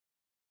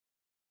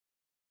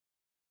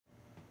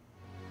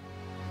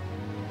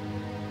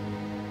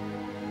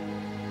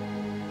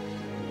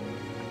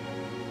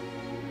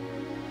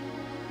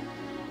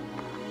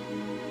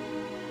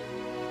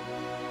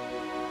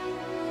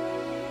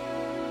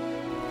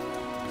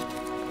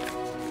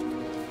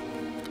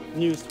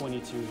News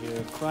 22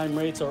 here. Crime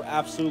rates are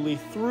absolutely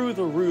through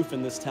the roof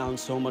in this town,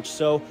 so much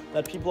so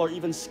that people are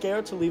even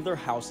scared to leave their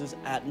houses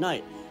at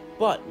night.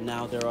 But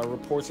now there are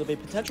reports of a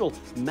potential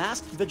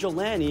masked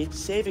vigilante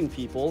saving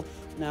people.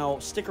 Now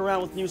stick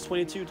around with News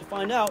 22 to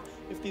find out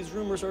if these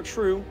rumors are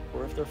true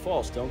or if they're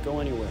false. Don't go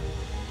anywhere.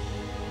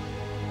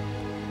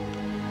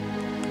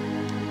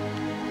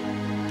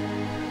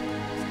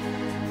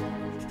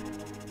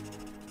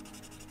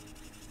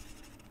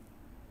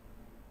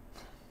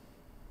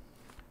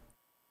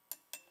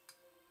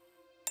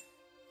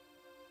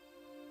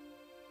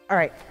 All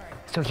right,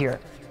 so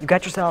here, you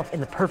got yourself in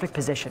the perfect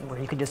position where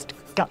you can just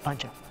gut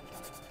punch him.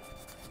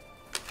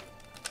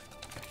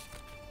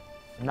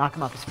 Knock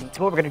him off his feet.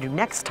 So what we're gonna do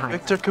next time...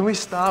 Victor, can we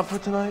stop for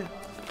tonight?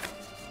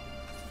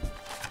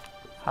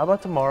 How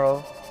about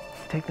tomorrow?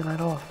 Take the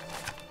night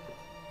off.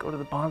 Go to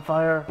the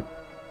bonfire.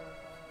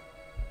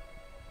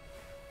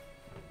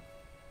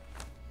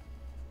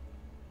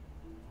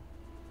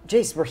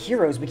 Jace, we're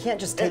heroes. We can't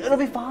just take... It'll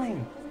be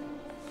fine.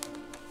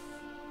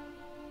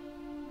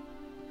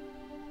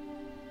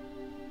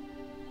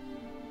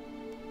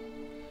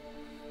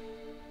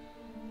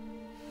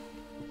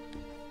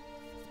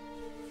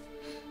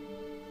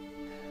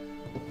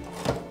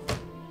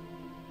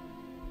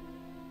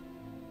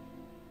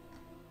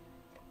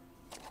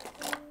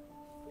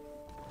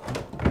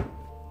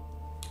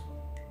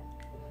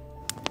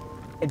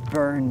 It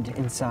burned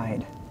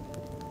inside.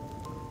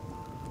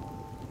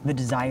 The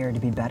desire to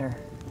be better.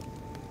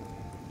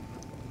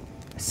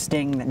 A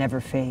sting that never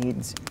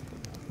fades,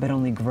 but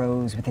only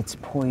grows with its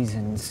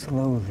poison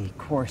slowly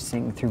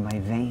coursing through my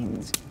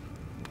veins.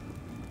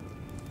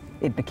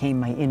 It became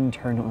my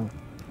internal,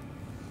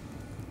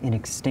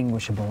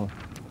 inextinguishable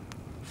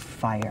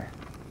fire.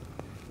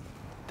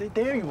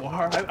 There you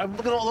are. I'm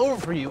looking all over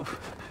for you.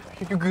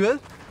 You good?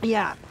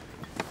 Yeah,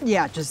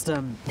 just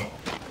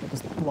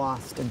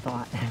lost in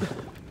thought.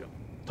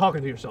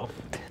 Talking to yourself.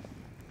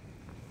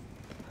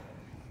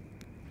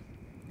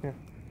 Here.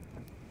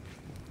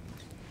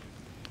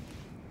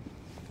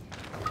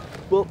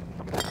 Well,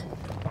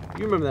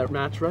 you remember that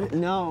match, right?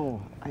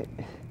 No,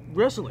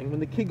 Wrestling,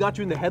 when the kid got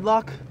you in the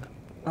headlock?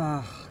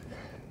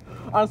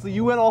 Honestly,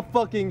 you went all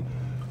fucking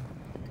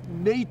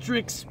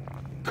Matrix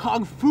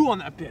Kung Fu on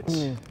that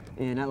bitch.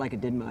 Yeah, not like it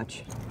did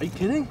much. Are you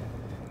kidding?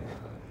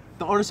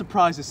 The art of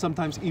surprise is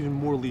sometimes even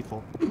more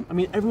lethal. I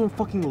mean, everyone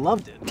fucking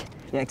loved it.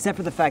 Yeah, except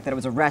for the fact that it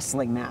was a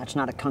wrestling match,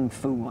 not a kung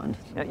fu one.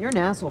 You're an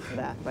asshole for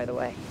that, by the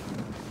way.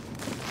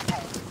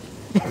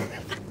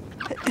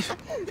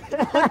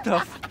 What the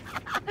f?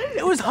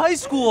 It was high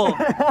school.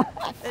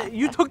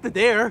 You took the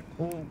dare.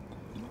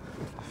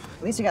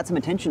 At least you got some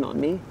attention on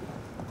me.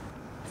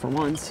 For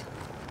once.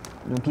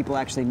 You know, people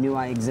actually knew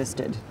I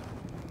existed.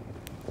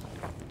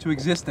 To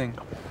existing.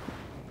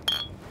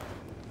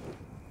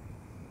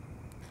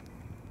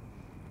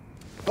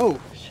 Oh,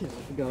 shit,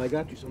 I forgot I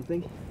got you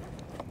something.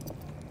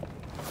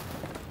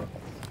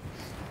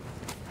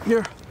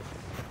 Here.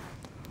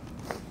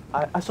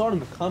 I saw it in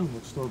the comic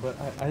book store, but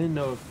I didn't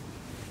know if...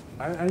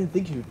 I didn't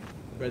think you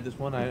read this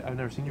one. I've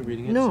never seen you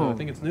reading it, so I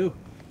think it's new.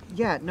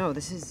 Yeah, no,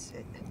 this is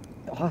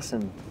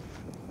awesome.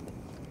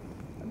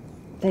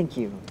 Thank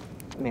you,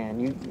 man.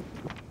 You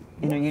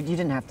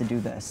didn't have to do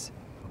this.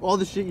 All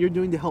the shit you're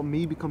doing to help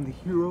me become the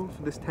hero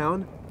for this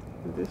town,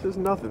 this is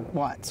nothing.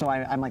 What, so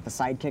I'm like the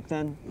sidekick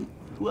then?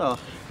 Well,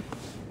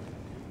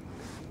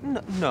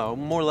 no,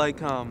 more like,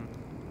 here,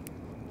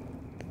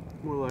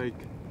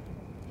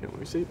 let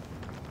me see.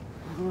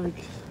 More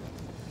like,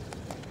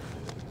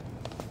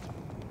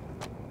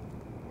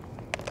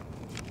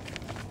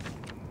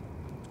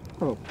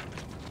 oh,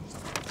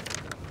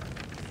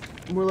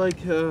 more like,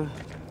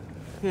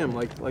 him,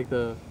 like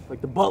the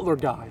butler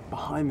guy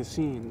behind the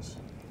scenes.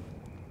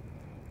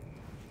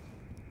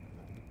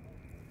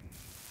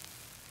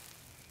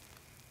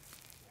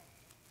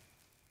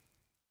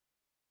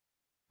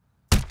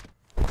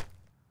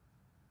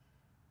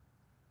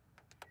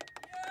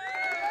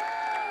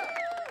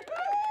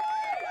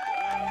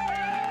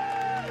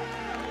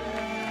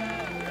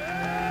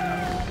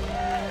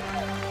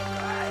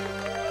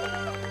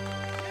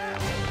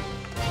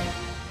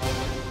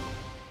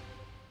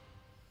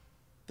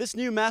 This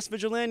new masked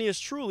vigilante is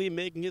truly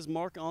making his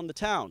mark on the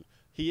town.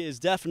 He is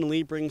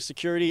definitely bringing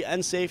security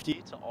and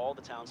safety to all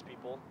the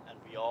townspeople, and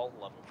we all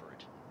love him for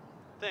it.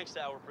 Thanks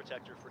to our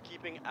protector for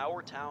keeping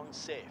our town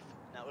safe.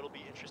 Now it'll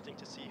be interesting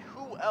to see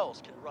who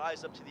else can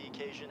rise up to the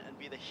occasion and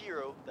be the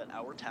hero that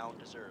our town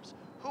deserves.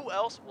 Who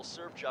else will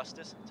serve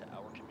justice to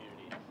our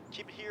community?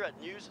 Keep it here at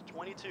News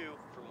 22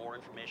 for more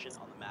information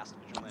on the masked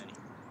vigilante.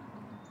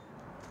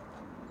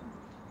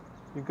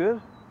 You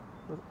good?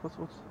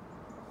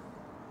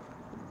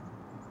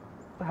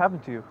 What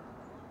happened to you?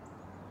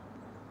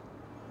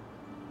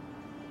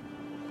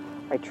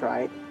 I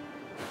tried.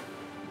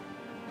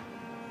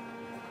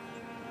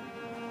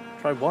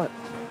 Tried what?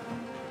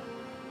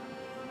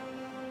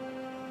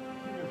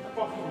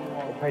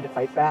 I tried to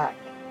fight back.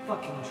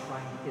 Fucking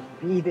trying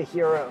to be the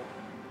hero.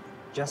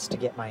 Just to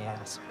get my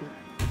ass beat.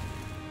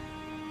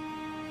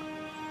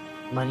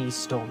 Money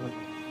stolen.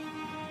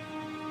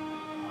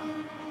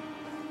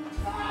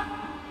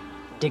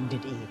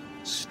 dignity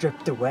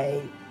stripped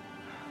away.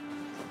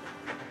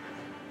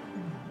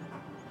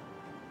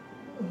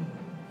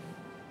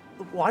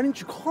 Why didn't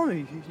you call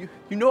me?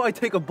 You know I'd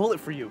take a bullet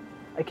for you.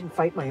 I can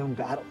fight my own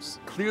battles.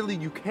 Clearly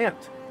you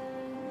can't.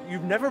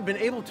 You've never been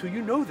able to,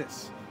 you know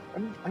this.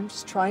 I'm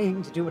just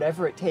trying to do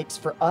whatever it takes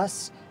for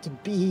us to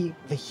be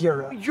the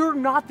hero. You're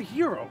not the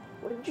hero.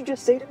 What did you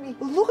just say to me?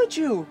 Look at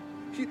you.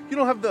 You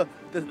don't have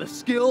the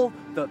skill,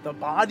 the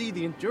body,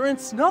 the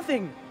endurance,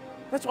 nothing.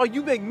 That's why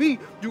you make me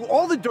do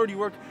all the dirty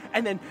work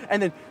and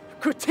then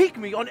critique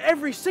me on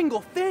every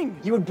single thing.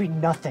 You would be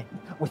nothing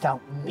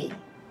without me.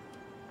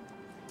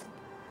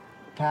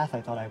 The path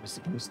I thought I was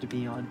supposed to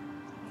be on.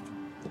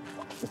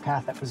 The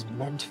path that was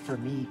meant for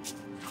me.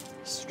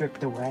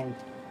 Stripped away.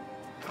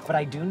 But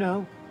I do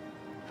know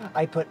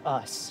I put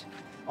us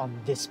on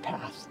this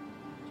path.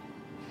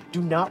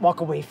 Do not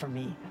walk away from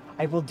me.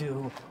 I will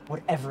do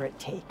whatever it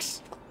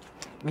takes.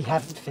 We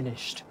haven't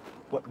finished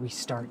what we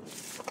started.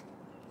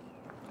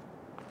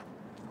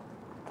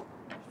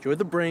 You're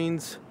the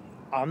brains,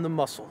 I'm the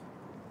muscle.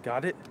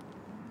 Got it?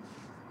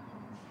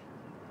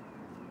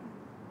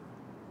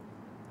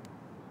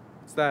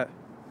 What's that?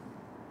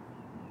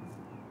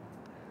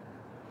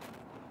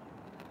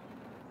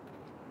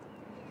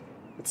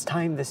 It's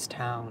time this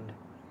town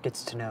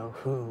gets to know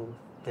who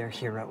their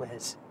hero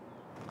is.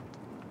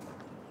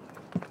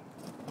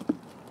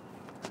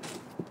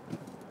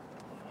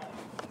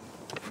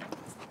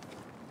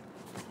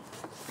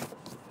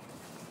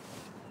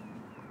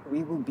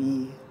 We will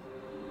be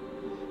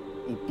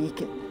a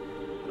beacon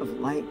of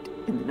light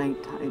in the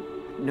nighttime,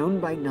 known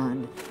by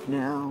none,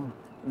 now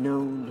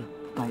known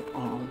by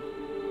all.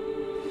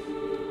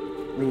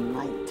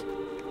 Relight.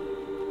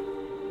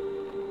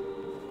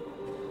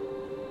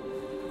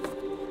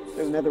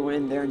 There's another one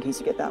in there in case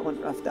you get that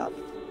one roughed up.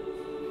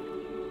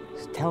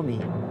 Just tell me,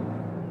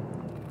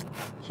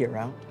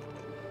 hero,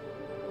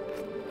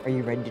 are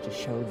you ready to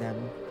show them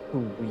who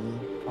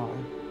we are?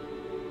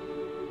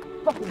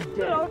 Fucking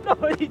dead.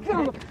 No, he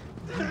didn't.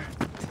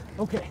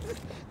 Okay,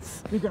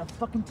 you're gonna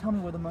fucking tell me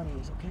where the money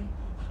is, okay?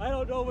 I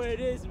don't know where it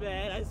is,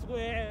 man. I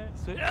swear.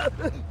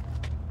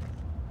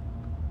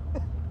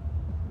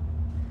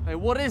 Hey,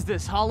 what is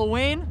this,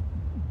 Halloween?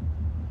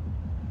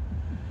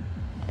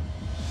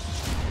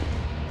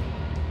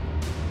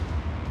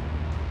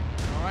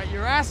 All right,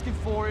 you're asking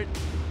for it.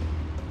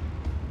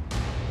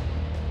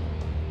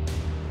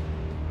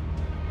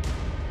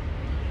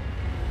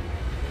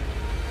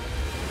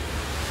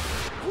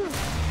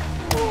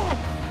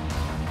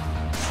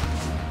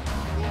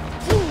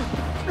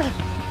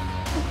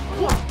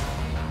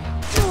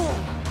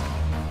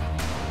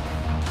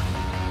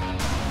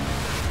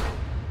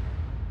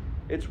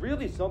 It's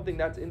really something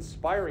that's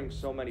inspiring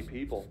so many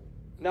people.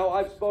 Now,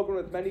 I've spoken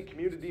with many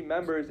community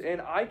members,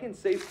 and I can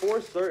say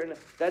for certain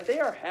that they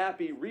are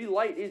happy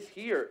Relight is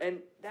here, and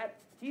that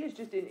he is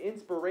just an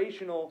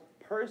inspirational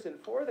person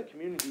for the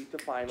community to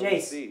finally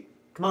Jace, see.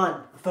 come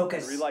on,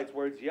 focus. Relight's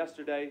words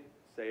yesterday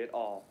say it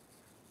all.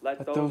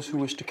 Let those who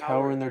wish to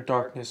cower in their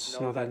darkness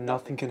know that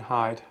nothing can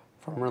hide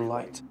from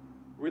Relight.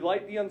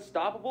 Relight the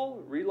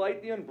unstoppable,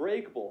 relight the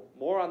unbreakable.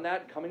 More on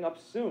that coming up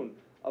soon,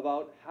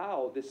 about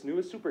how this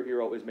newest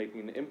superhero is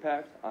making an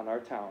impact on our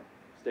town.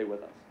 Stay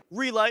with us.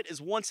 Relight is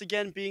once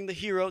again being the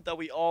hero that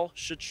we all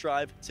should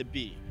strive to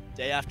be.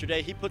 Day after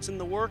day, he puts in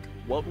the work.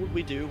 What would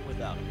we do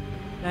without him?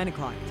 9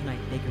 o'clock tonight,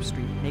 Baker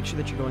Street. Make sure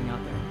that you're going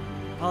out there.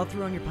 Follow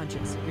through on your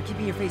punches. You're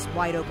keeping your face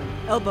wide open.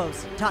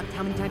 Elbows tucked.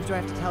 How many times do I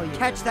have to tell you?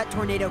 Catch that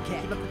tornado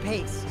kick. Keep up the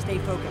pace. Stay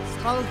focused.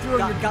 Follow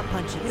through on your gut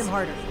punches. Hit him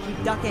harder.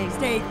 Keep ducking.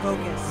 Stay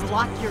focused.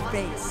 Block your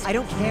face. I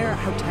don't care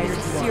how tired you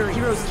are. Serious.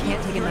 Heroes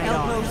can't take a night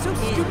off. Elbows so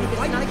stupid.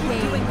 Why not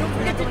keep doing? Don't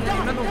forget to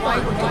remember why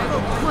we're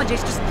doing. Come on,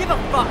 Jace. Just give a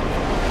fuck.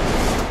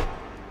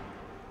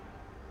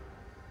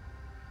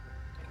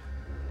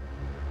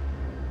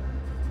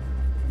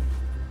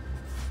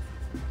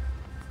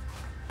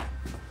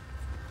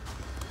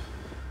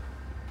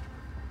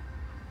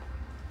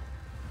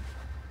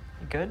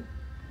 Good?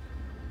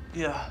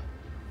 Yeah,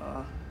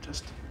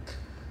 just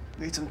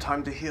need some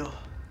time to heal.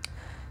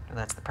 And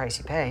that's the price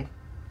you pay.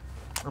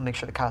 I'll make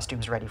sure the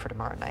costume's ready for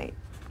tomorrow night.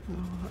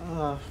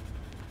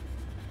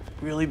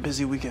 Really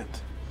busy weekend.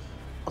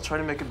 I'll try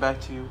to make it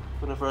back to you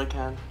whenever I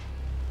can.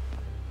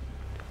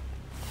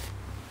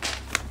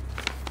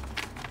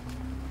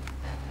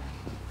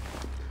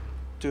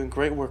 Doing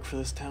great work for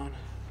this town.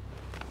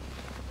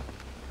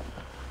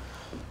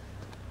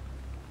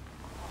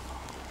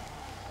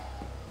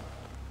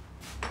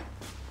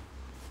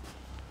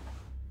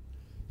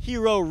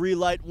 Hero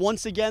Relight,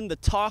 once again, the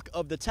talk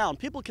of the town.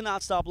 People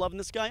cannot stop loving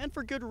this guy, and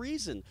for good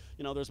reason.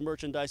 You know, there's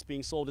merchandise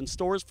being sold in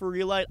stores for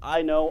Relight.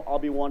 I know I'll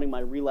be wanting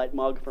my Relight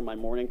mug for my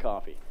morning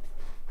coffee.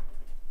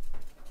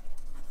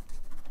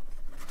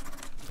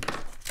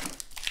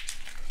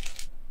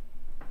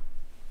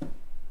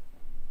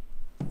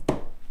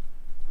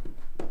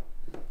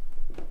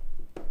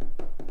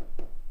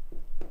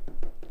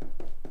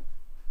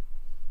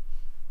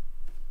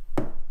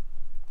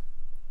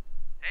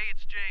 Hey,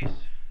 it's Jace.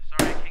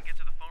 Sorry I can't get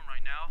to the phone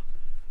right now.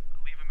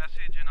 Leave a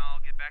message and I'll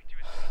get back to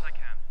you as soon as I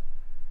can.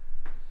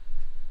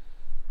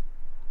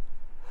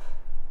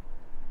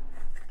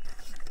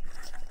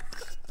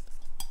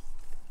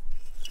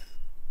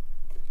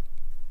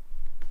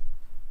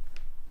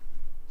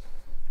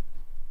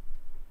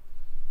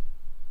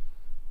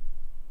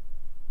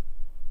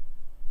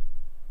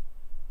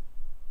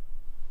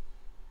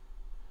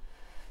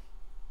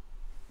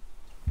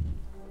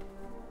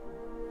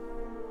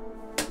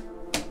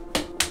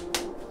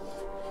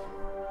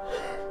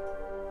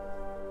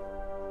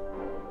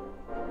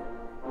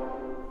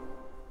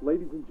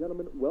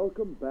 gentlemen,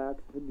 welcome back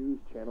to News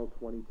Channel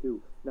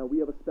 22. Now, we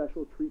have a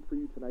special treat for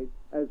you tonight,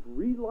 as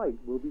Relight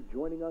will be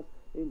joining us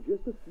in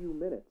just a few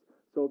minutes.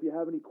 So if you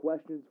have any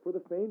questions for the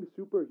famed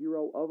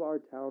superhero of our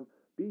town,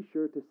 be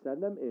sure to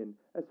send them in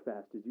as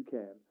fast as you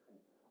can.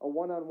 A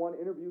one-on-one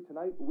interview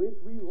tonight with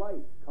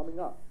Relight coming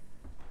up.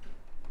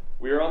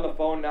 We are on the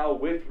phone now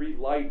with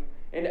Relight,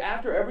 and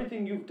after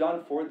everything you've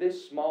done for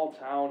this small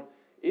town,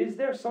 is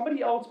there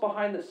somebody else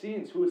behind the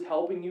scenes who is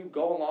helping you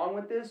go along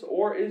with this,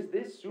 or is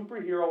this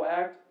superhero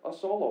act a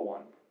solo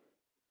one?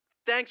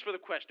 Thanks for the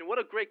question. What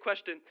a great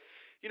question.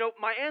 You know,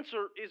 my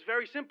answer is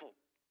very simple.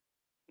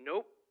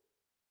 Nope.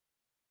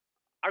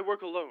 I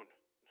work alone.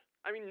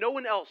 I mean, no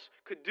one else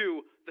could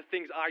do the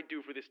things I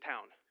do for this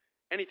town.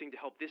 Anything to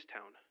help this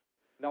town.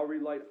 Now,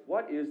 Relight,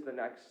 what is the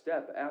next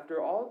step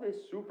after all this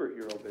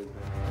superhero business?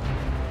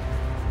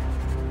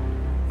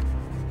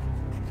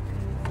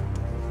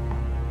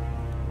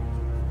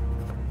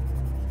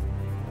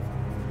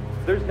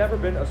 There's never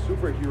been a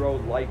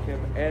superhero like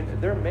him, and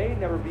there may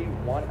never be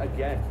one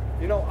again.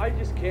 You know, I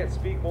just can't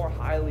speak more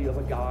highly of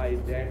a guy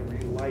than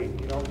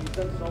Relight. You know, he's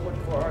done so much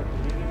for our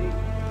community,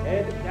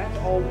 and that's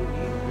all we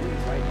need really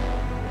right now.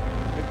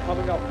 And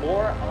coming up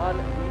more on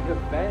the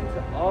event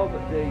of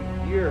the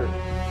year,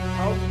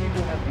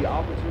 townspeople have the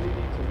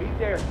opportunity to meet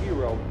their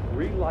hero,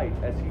 Relight,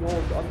 as he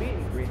holds a meet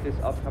and greet this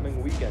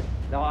upcoming weekend.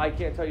 Now, I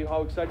can't tell you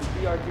how excited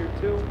we are here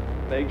too.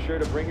 Make sure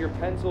to bring your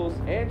pencils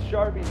and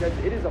Sharpies, as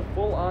it is a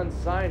full-on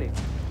signing.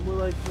 More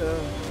like the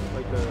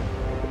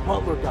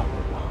butler guy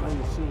behind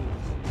the scenes.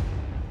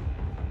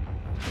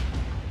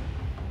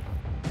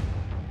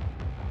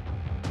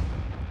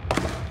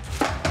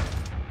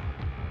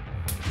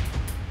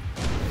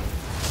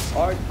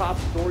 Our top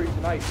story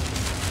tonight.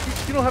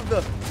 You don't have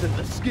the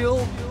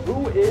skill,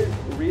 Who is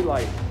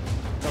Relight?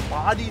 the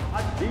body,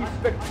 The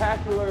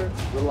spectacular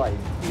Relight.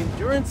 the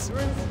endurance.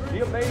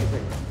 The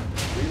amazing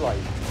Relight.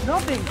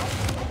 Nothing.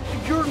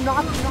 You're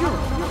not a hero.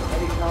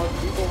 Many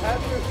townspeople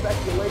have their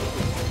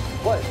speculation,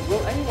 but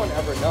will anyone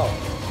ever know?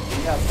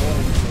 We have more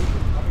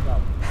information coming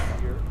up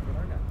here in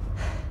our next.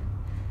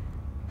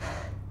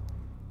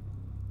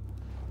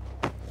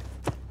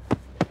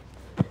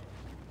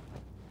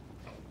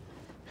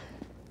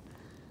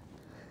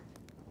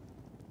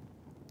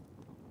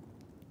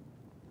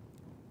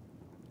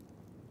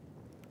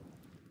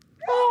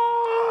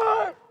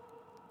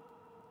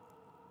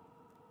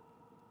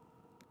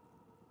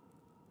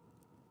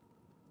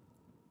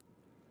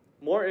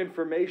 More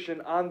information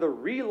on the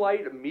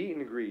Relight meet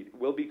and greet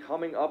will be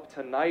coming up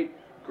tonight.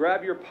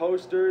 Grab your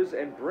posters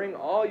and bring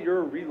all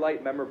your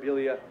Relight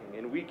memorabilia,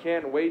 and we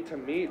can't wait to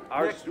meet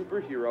our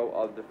superhero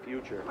of the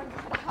future. Oh my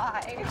God,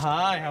 hi.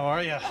 Hi, how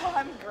are you? Oh,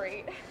 I'm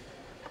great.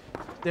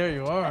 There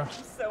you are. Thank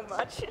you so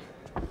much.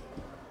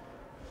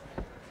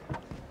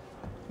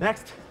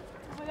 Next.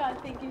 Oh my God,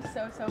 thank you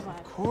so much.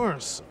 Of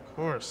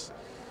course.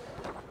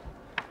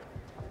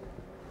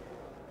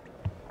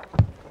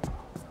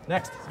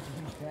 Next.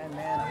 Man,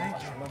 I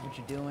love what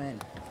you're doing.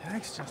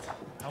 Thanks, just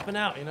helping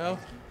out, you know?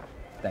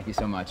 Thank you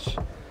so much.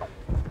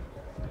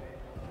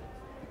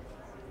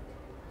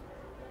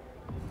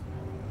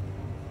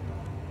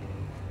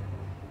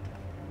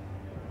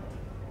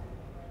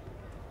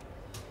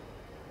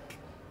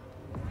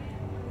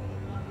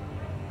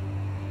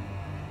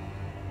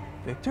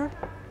 Victor?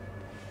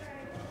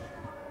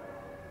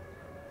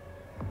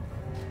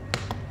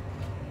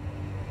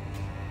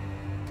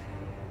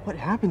 What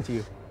happened to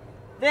you?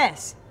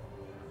 This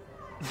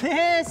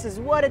is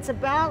what it's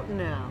about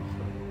now.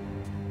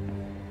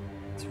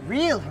 It's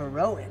real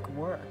heroic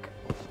work.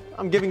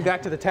 I'm giving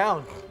back to the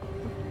town.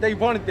 They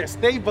wanted this.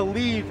 They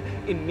believe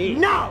in me.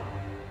 No!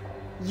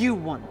 You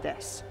want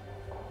this.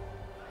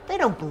 They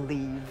don't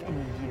believe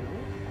in you.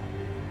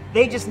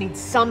 They just need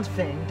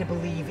something to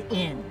believe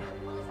in.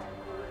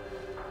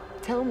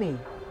 Tell me,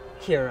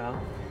 hero,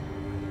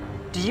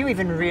 do you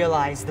even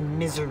realize the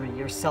misery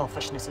your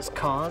selfishness has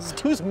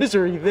caused? Whose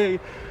misery?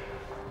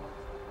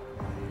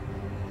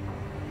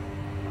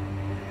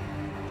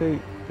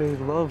 They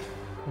love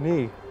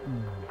me.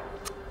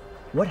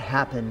 What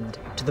happened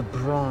to the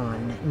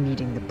brawn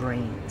needing the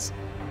brains?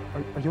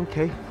 Are you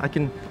okay? I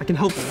can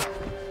help you.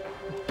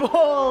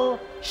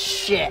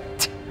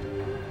 Bullshit!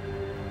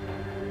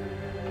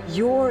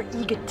 Your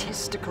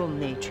egotistical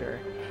nature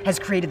has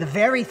created the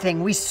very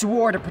thing we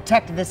swore to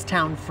protect this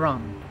town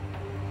from.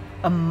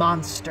 A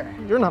monster.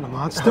 You're not a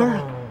monster.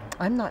 Oh,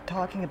 I'm not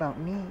talking about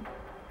me.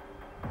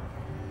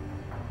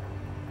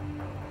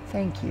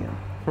 Thank you.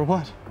 For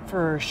what?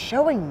 For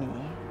showing me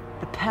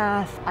the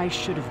path I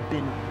should have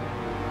been on.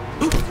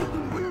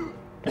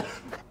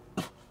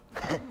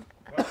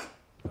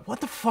 What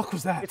the fuck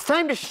was that? It's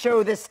time to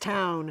show this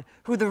town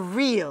who the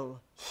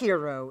real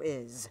hero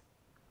is.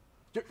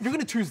 You're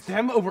gonna choose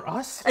them over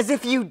us? As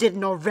if you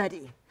didn't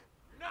already.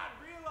 You're not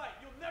Relight.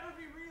 You'll never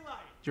be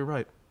Relight. You're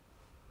right.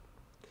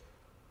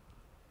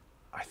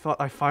 I thought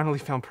I finally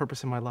found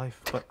purpose in my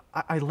life, but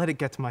I let it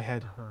get to my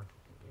head.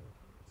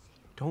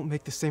 Don't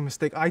make the same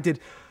mistake I did.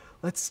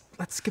 Let's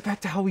get back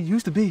to how we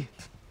used to be.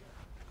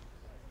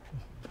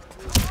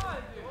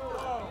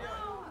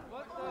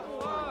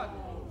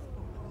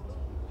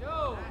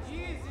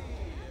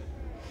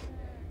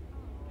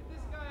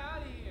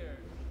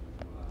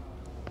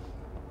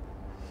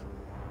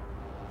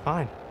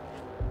 Fine.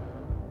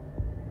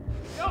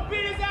 Don't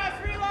beat his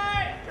ass, relay!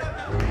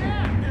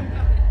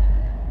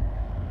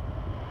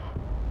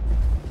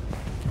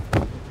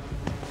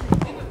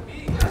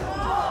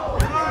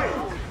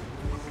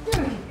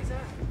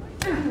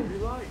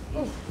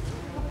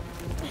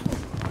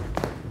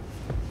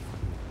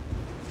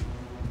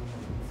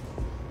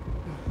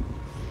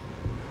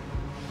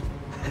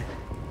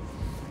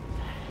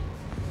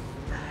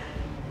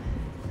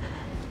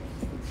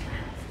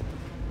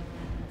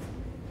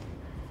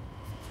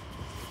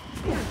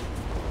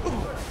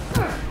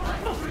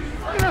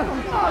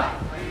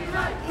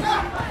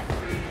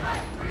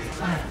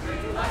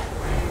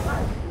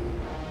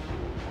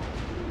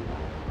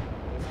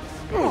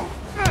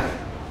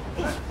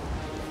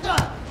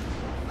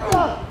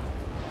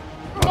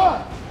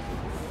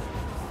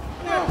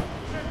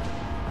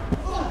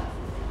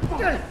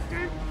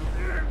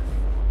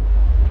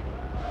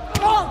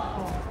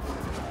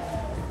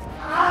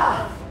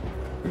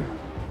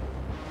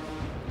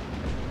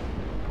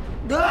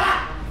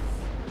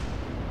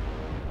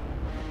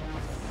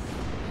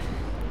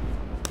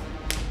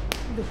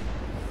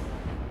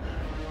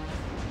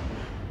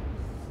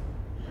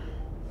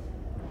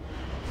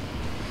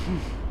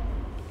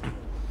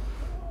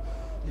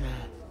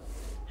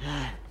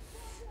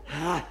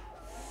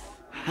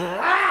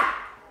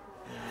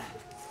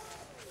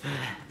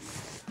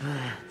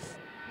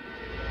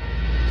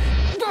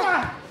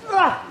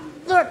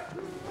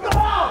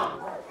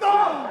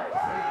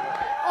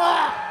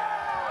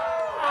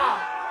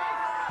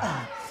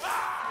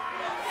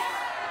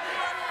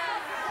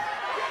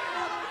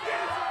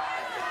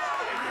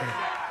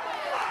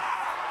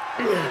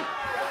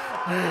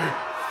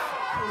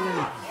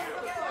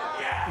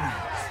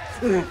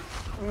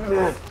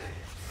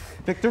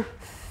 Victor,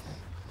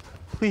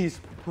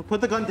 please,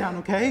 put the gun down,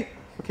 okay?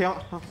 Okay,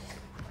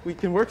 we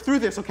can work through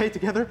this, okay,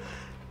 together,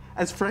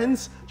 as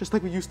friends, just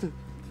like we used to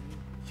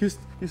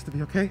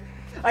be, okay?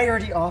 I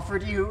already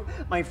offered you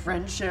my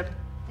friendship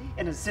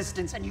and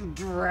assistance, and you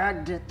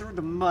dragged it through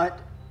the mud.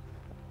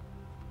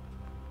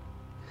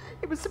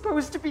 It was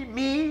supposed to be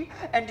me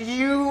and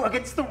you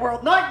against the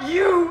world, not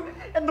you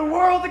and the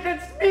world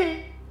against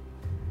me.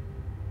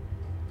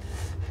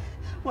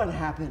 What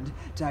happened?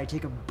 Did I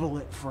take a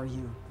bullet for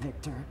you,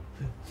 Victor?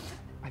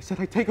 I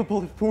said I'd take a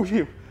bullet for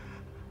you.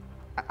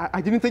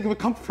 I didn't think it would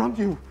come from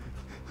you.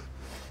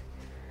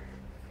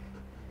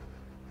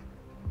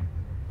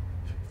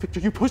 Victor,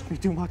 you pushed me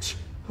too much,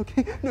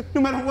 okay?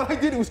 No matter what I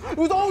did, it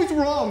was always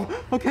wrong,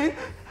 okay?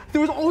 There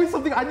was always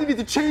something I needed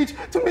to change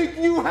to make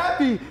you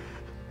happy,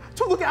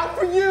 to look out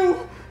for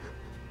you.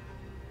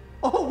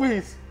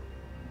 Always.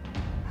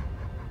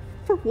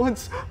 For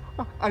once,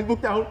 I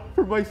looked out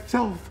for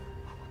myself,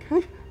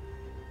 okay?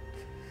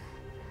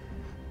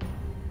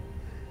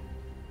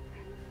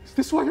 Is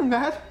this why you're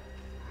mad?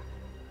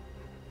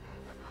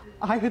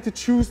 I had to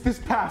choose this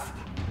path.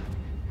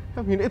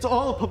 I mean, it's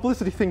all a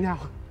publicity thing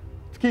now.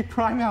 To keep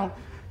crime out.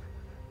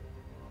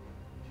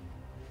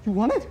 You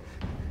want it?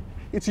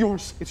 It's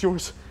yours. It's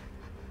yours.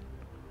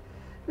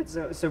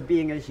 So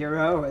being a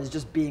hero is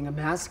just being a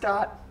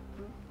mascot?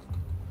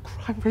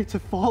 Crime rates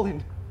have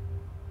fallen.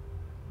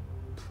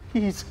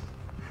 Please.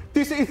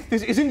 This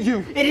isn't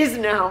you. It is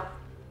now.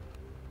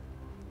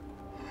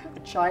 A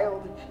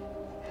child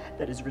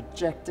that is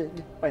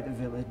rejected by the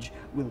village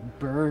will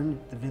burn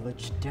the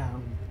village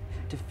down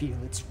to feel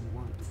its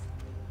warmth.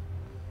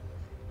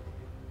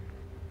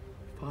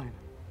 Fine.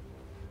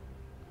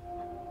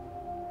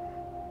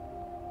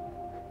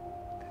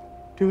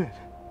 Do it.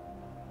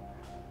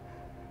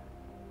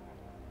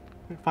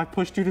 If I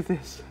pushed you to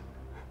this,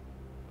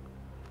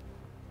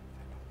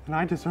 then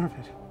I deserve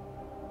it.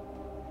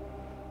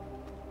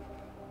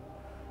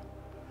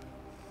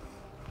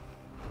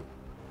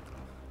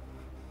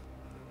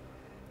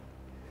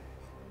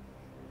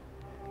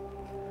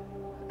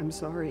 I'm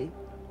sorry.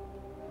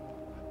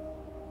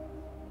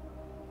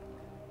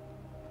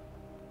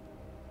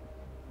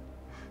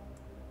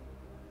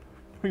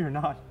 No, you're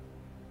not.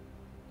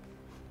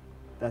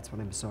 That's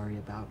what I'm sorry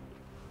about.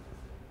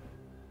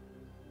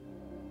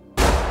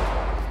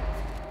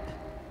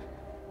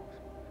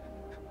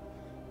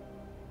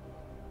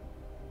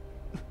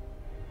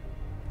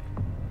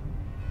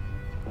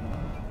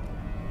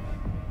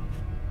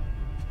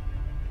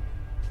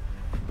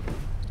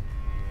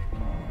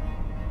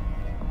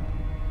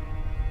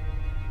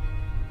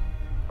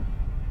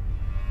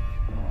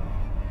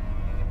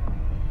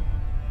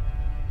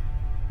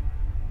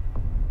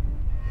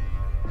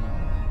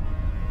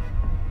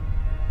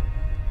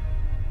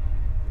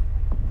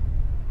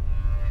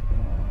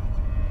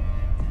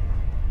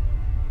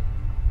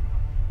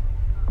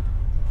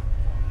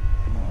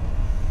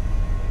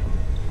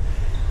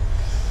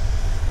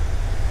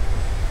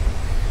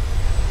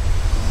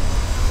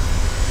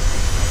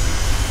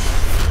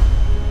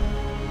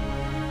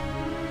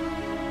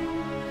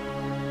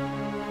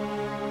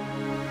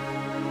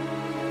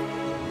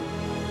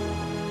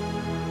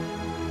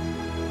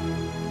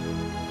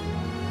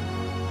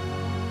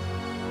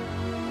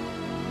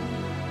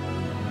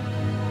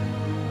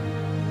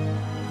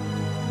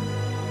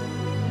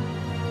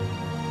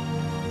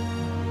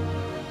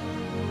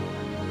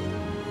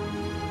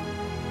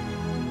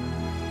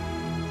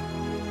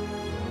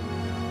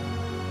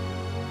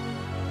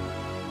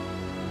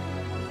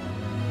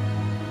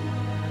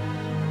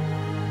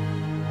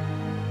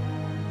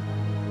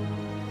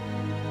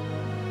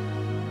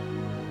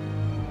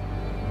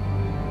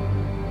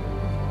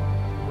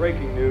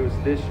 Breaking news,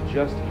 this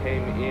just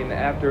came in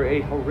after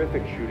a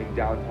horrific shooting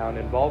downtown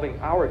involving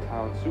our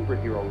town's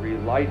superhero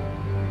Relight.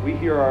 We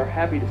here are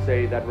happy to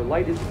say that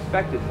Relight is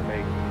expected to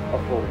make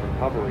a full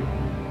recovery.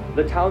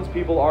 The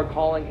townspeople are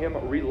calling him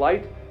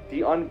Relight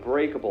the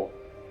Unbreakable,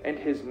 and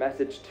his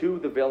message to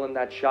the villain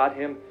that shot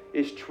him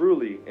is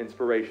truly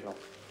inspirational.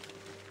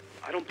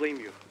 I don't blame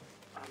you.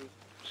 I'm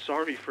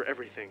sorry for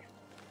everything.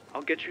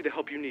 I'll get you the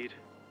help you need.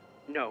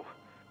 No,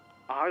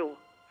 I'll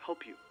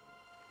help you.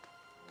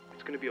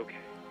 It's gonna be okay.